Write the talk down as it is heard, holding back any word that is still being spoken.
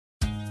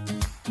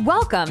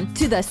Welcome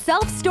to the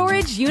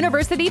Self-Storage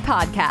University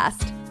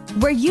podcast,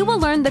 where you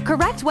will learn the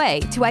correct way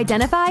to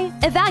identify,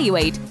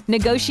 evaluate,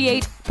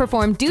 negotiate,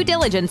 perform due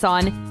diligence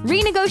on,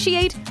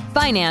 renegotiate,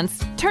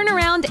 finance, turn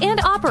around,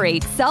 and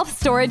operate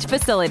self-storage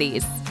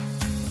facilities.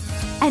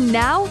 And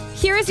now,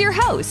 here is your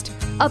host,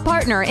 a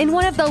partner in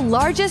one of the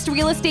largest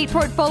real estate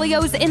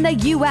portfolios in the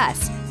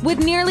U.S. with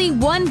nearly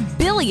 $1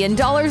 billion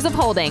of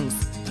holdings,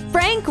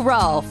 Frank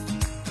Rolfe.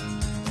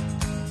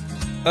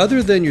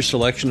 Other than your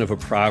selection of a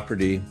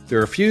property, there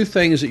are a few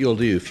things that you'll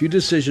do, a few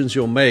decisions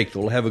you'll make that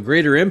will have a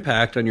greater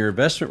impact on your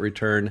investment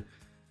return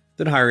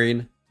than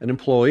hiring an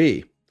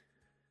employee.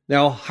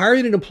 Now,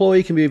 hiring an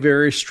employee can be a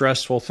very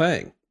stressful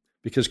thing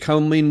because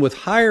coming with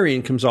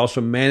hiring comes also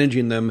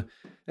managing them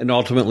and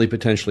ultimately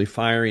potentially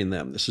firing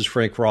them. This is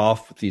Frank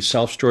Rolfe with the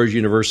Self-Storage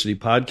University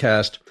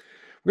podcast.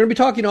 We're going to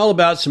be talking all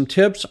about some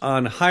tips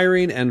on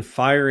hiring and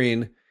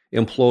firing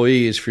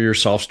employees for your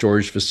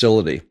self-storage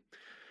facility.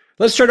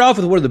 Let's start off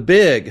with one of the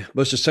big,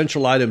 most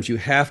essential items. You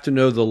have to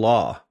know the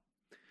law.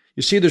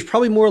 You see, there's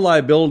probably more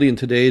liability in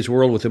today's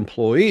world with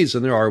employees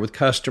than there are with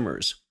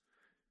customers.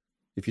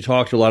 If you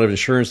talk to a lot of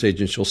insurance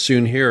agents, you'll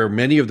soon hear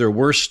many of their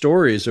worst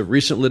stories of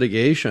recent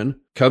litigation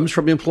comes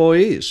from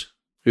employees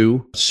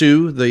who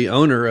sue the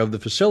owner of the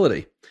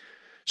facility.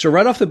 So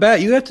right off the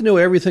bat, you have to know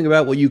everything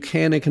about what you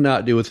can and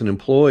cannot do with an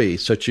employee,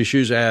 such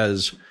issues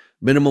as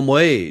minimum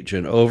wage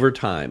and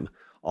overtime.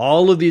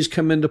 All of these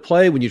come into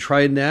play when you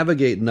try and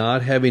navigate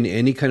not having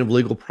any kind of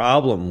legal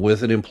problem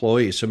with an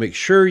employee. So make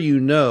sure you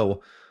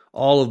know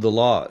all of the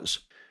laws.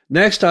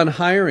 Next, on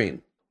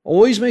hiring,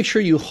 always make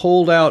sure you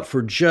hold out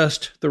for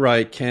just the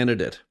right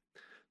candidate.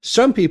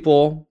 Some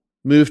people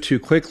move too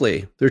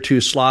quickly. They're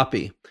too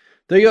sloppy.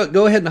 They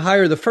go ahead and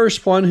hire the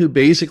first one who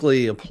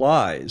basically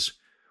applies.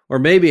 Or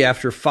maybe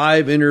after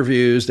 5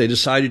 interviews, they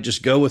decide to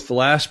just go with the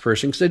last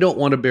person because they don't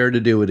want to bear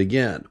to do it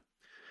again.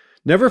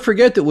 Never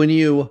forget that when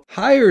you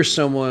hire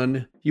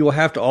someone, you will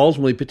have to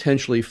ultimately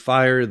potentially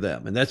fire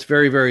them. And that's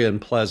very, very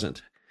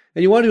unpleasant.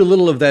 And you want to do a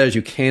little of that as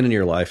you can in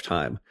your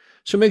lifetime.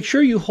 So make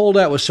sure you hold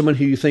out with someone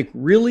who you think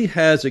really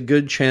has a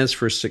good chance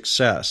for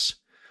success.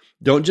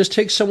 Don't just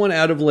take someone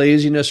out of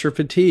laziness or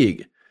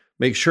fatigue.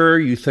 Make sure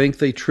you think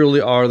they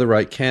truly are the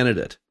right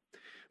candidate.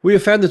 We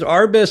have found that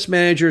our best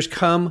managers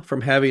come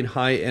from having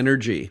high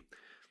energy.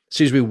 It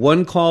seems to be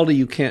one quality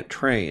you can't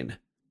train.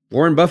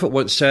 Warren Buffett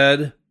once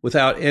said,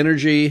 without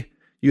energy,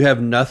 you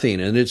have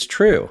nothing. And it's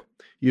true.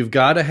 You've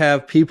got to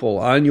have people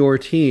on your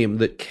team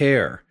that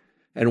care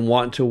and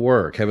want to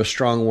work, have a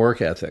strong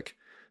work ethic.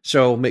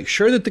 So make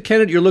sure that the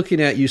candidate you're looking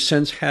at you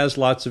sense has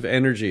lots of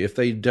energy. If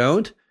they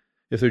don't,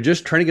 if they're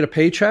just trying to get a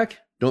paycheck,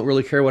 don't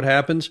really care what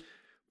happens,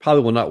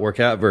 probably will not work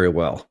out very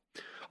well.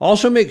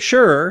 Also make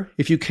sure,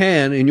 if you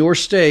can, in your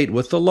state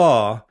with the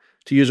law,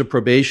 to use a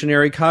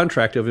probationary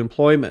contract of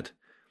employment.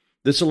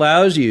 This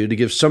allows you to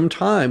give some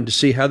time to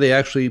see how they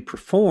actually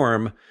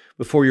perform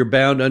before you're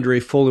bound under a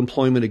full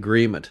employment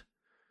agreement.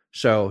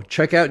 So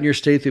check out in your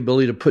state the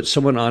ability to put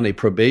someone on a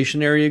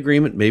probationary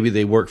agreement. Maybe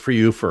they work for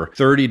you for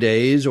 30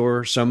 days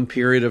or some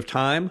period of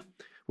time,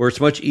 where it's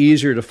much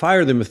easier to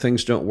fire them if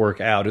things don't work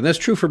out. And that's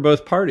true for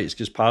both parties,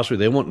 because possibly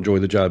they won't enjoy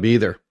the job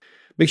either.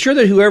 Make sure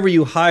that whoever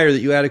you hire,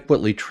 that you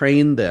adequately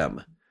train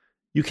them.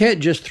 You can't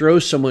just throw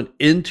someone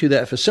into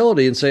that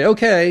facility and say,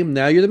 okay,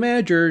 now you're the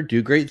manager,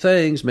 do great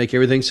things, make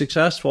everything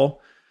successful.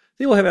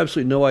 They will have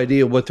absolutely no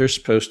idea what they're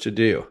supposed to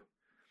do.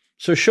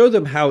 So show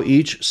them how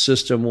each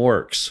system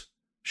works.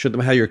 Show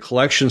them how your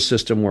collection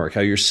system works,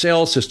 how your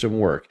sales system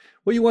works,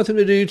 what you want them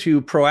to do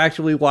to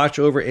proactively watch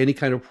over any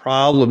kind of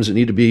problems that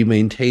need to be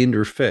maintained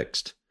or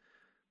fixed.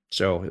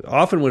 So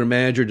often when a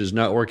manager does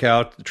not work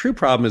out, the true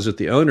problem is that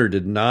the owner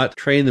did not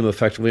train them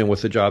effectively on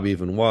what the job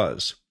even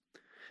was.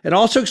 And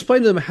also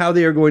explain to them how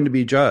they are going to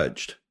be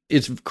judged.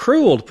 It's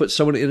cruel to put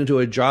someone into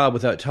a job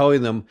without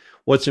telling them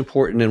what's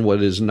important and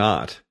what is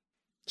not.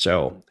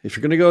 So if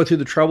you're going to go through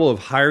the trouble of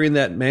hiring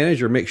that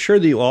manager, make sure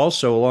that you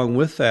also, along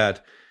with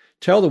that,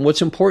 tell them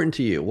what's important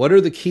to you. What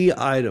are the key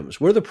items?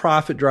 What are the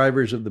profit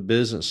drivers of the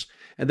business?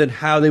 And then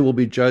how they will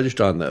be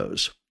judged on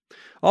those.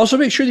 Also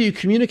make sure that you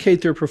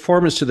communicate their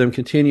performance to them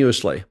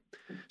continuously.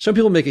 Some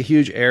people make a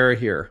huge error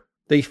here.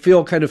 They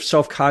feel kind of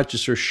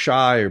self-conscious or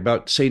shy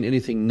about saying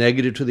anything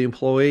negative to the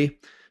employee.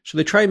 So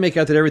they try and make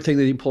out that everything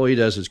that the employee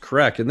does is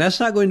correct. And that's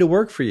not going to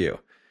work for you.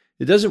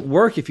 It doesn't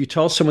work if you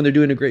tell someone they're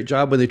doing a great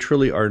job when they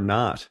truly are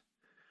not.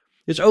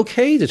 It's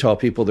okay to tell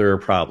people there are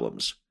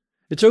problems.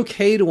 It's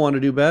okay to want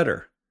to do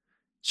better.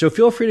 So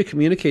feel free to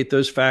communicate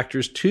those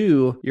factors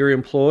to your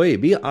employee.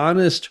 Be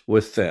honest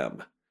with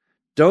them.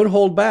 Don't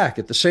hold back.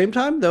 At the same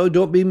time, though,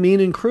 don't be mean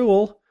and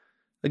cruel.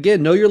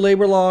 Again, know your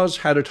labor laws,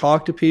 how to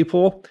talk to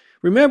people.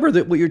 Remember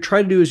that what you're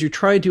trying to do is you're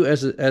trying to,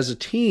 as a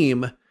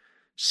team,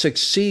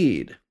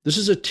 succeed. This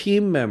is a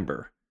team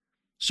member.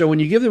 So when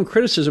you give them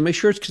criticism, make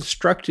sure it's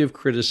constructive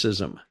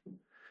criticism.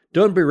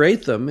 Don't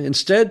berate them.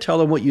 Instead, tell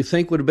them what you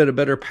think would have been a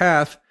better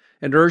path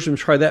and urge them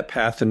to try that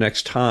path the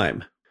next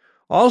time.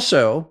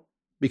 Also,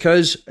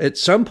 because at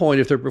some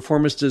point, if their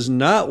performance does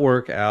not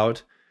work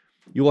out,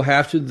 you will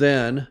have to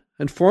then,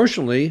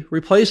 unfortunately,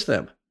 replace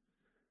them.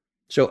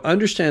 So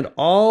understand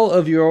all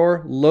of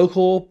your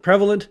local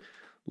prevalent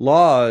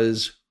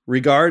laws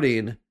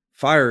regarding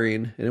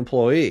firing an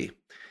employee.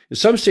 In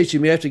some states, you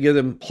may have to give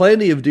them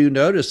plenty of due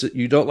notice that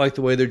you don't like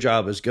the way their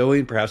job is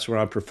going. Perhaps we're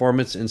on a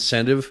performance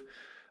incentive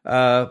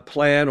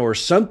plan or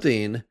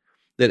something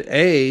that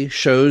A,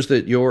 shows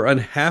that you're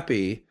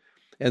unhappy,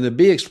 and then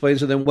B, explains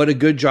to them what a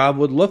good job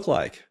would look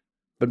like.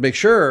 But make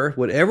sure,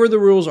 whatever the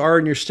rules are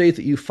in your state,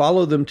 that you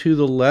follow them to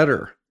the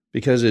letter,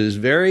 because it is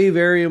very,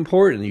 very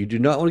important. You do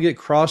not want to get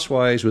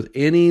crosswise with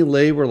any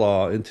labor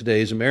law in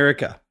today's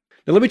America.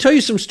 Now, let me tell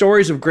you some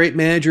stories of great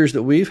managers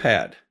that we've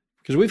had,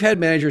 because we've had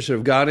managers that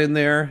have got in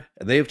there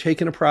and they have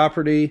taken a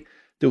property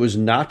that was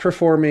not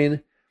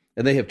performing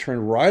and they have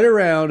turned right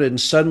around and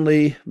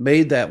suddenly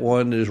made that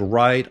one that is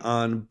right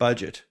on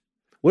budget.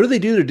 What do they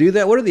do to do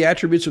that? What are the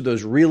attributes of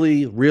those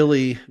really,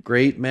 really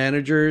great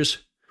managers?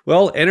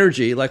 Well,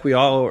 energy, like we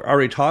all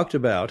already talked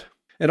about,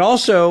 and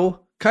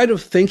also kind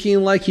of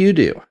thinking like you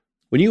do.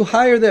 When you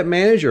hire that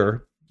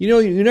manager,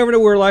 you never know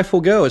where life will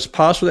go. It's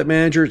possible that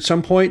manager at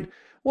some point,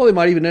 well, they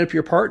might even end up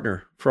your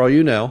partner, for all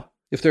you know,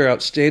 if they're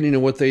outstanding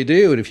in what they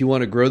do. And if you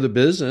want to grow the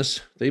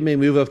business, they may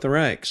move up the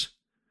ranks.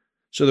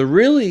 So the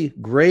really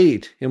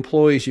great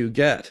employees you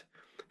get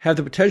have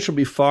the potential to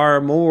be far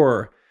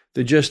more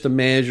than just the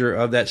manager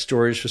of that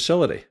storage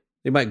facility.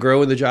 They might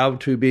grow in the job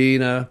to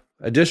being a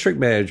district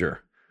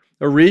manager,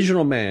 a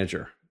regional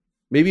manager,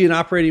 maybe an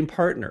operating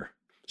partner.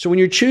 So when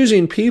you're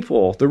choosing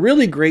people, the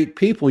really great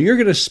people, you're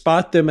going to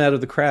spot them out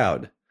of the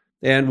crowd.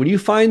 And when you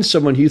find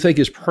someone who you think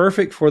is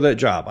perfect for that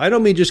job, I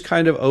don't mean just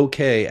kind of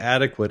okay,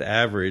 adequate,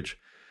 average.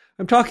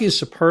 I'm talking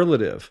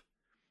superlative.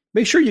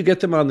 Make sure you get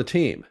them on the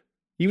team.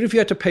 Even if you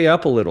have to pay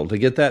up a little to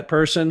get that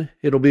person,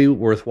 it'll be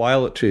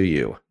worthwhile to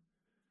you.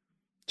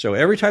 So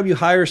every time you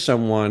hire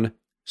someone,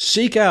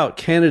 seek out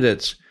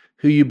candidates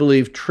who you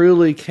believe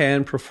truly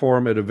can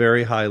perform at a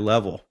very high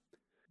level.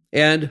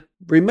 And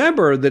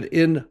remember that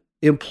in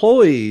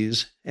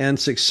employees and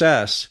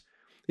success,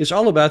 it's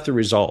all about the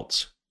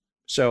results.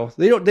 So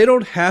they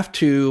don't have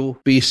to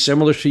be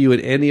similar to you in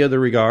any other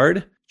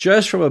regard.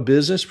 Just from a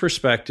business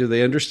perspective,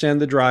 they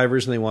understand the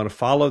drivers and they want to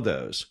follow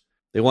those.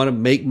 They want to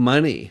make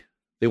money.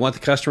 They want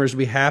the customers to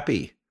be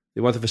happy.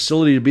 They want the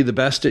facility to be the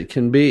best it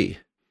can be.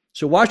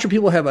 So watch your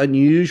people have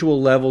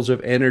unusual levels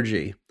of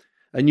energy.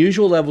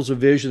 Unusual levels of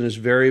vision is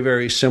very,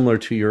 very similar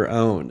to your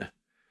own,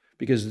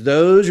 because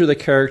those are the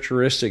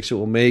characteristics that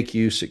will make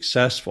you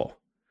successful.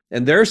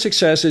 And their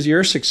success is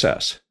your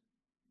success.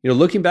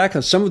 Looking back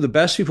on some of the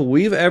best people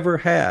we've ever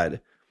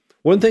had,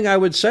 one thing I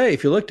would say,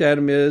 if you looked at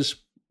them, is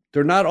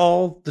they're not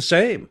all the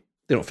same.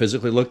 They don't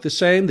physically look the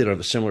same. They don't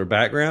have similar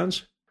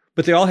backgrounds,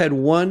 but they all had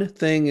one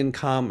thing in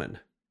common.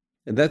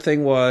 And that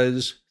thing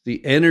was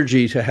the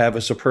energy to have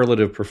a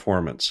superlative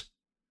performance.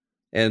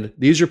 And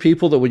these are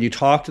people that when you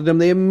talk to them,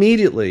 they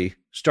immediately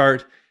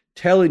start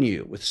telling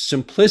you with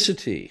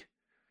simplicity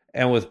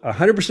and with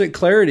 100%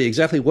 clarity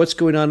exactly what's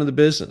going on in the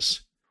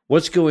business,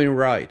 what's going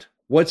right,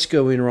 what's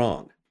going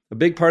wrong. A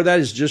big part of that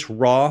is just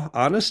raw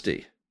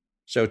honesty.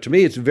 So to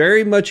me, it's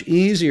very much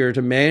easier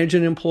to manage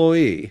an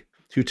employee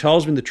who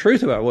tells me the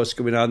truth about what's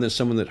going on than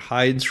someone that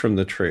hides from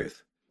the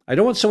truth. I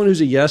don't want someone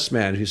who's a yes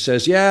man who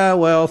says, yeah,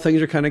 well, things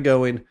are kind of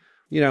going.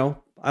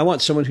 I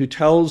want someone who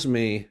tells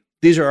me,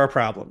 these are our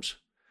problems.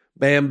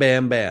 Bam,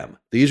 bam, bam.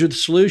 These are the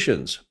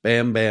solutions.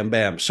 Bam, bam,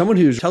 bam. Someone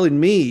who's telling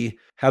me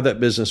how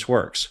that business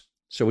works.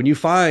 So when you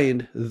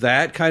find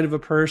that kind of a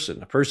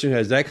person who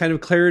has that kind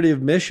of clarity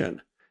of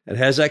mission and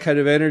has that kind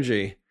of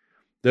energy,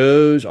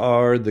 those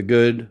are the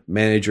good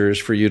managers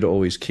for you to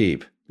always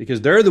keep,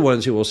 because they're the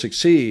ones who will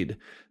succeed.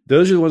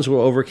 Those are the ones who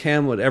will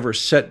overcome whatever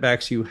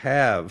setbacks you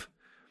have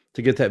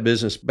to get that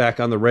business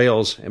back on the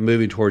rails and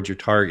moving towards your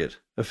target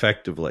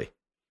effectively.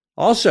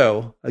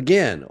 Also,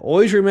 again,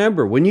 always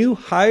remember, when you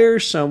hire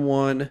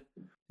someone,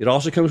 it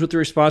also comes with the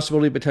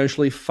responsibility of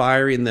potentially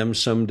firing them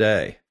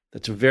someday.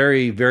 That's a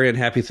very, very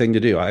unhappy thing to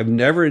do. I've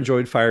never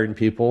enjoyed firing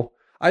people.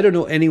 I don't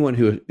know anyone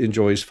who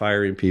enjoys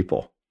firing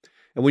people.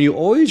 And when you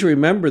always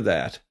remember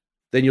that,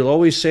 then you'll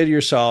always say to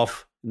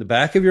yourself in the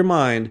back of your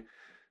mind,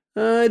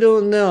 I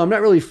don't know, I'm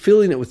not really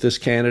feeling it with this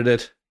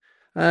candidate.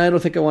 I don't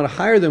think I want to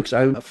hire them because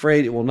I'm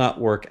afraid it will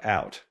not work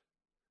out.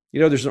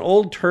 There's an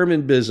old term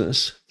in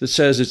business that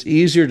says it's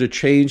easier to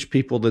change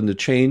people than to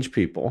change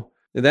people.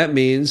 And that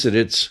means that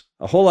it's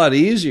a whole lot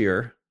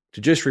easier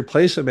to just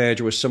replace a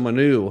manager with someone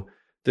new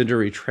than to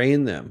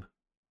retrain them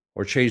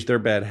or change their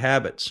bad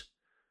habits.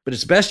 But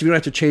it's best if you don't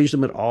have to change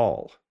them at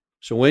all.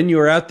 So when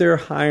you're out there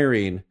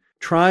hiring,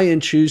 try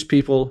and choose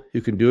people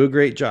who can do a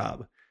great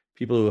job,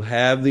 people who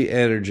have the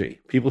energy,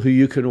 people who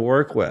you can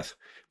work with,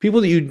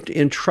 people that you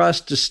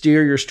entrust to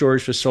steer your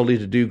storage facility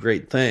to do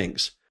great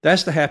things.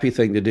 That's the happy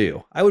thing to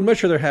do. I would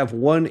much rather have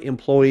one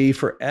employee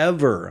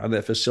forever on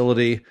that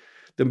facility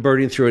than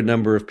burning through a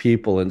number of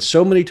people. And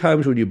so many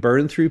times when you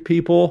burn through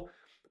people,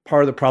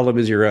 part of the problem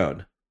is your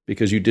own,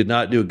 because you did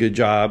not do a good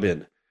job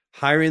in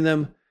hiring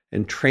them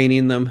and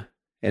training them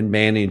and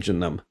managing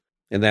them.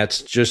 And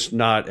that's just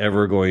not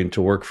ever going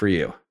to work for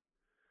you.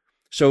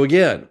 So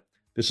again,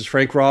 this is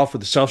Frank Rolfe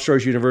with the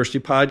Self-Storage University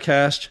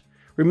podcast.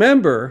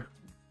 Remember,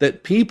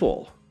 that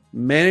people,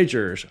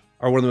 managers,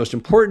 are one of the most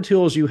important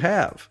tools you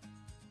have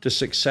to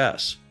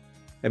success.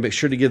 And make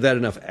sure to give that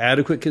enough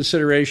adequate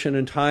consideration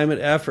and time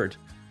and effort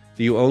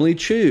that you only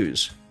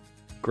choose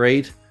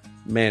great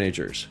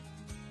managers.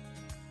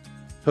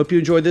 Hope you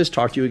enjoyed this.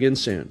 Talk to you again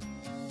soon.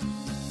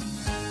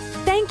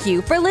 Thank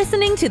you for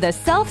listening to the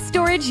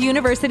Self-Storage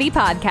University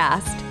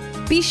podcast.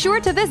 Be sure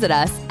to visit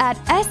us at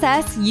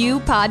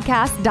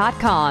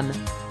ssupodcast.com,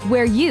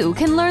 where you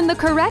can learn the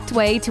correct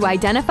way to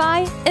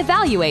identify,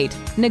 evaluate,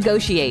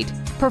 negotiate,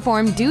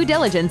 perform due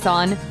diligence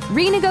on,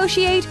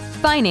 renegotiate,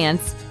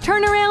 finance,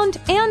 turnaround,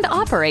 and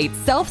operate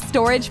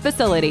self-storage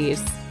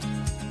facilities.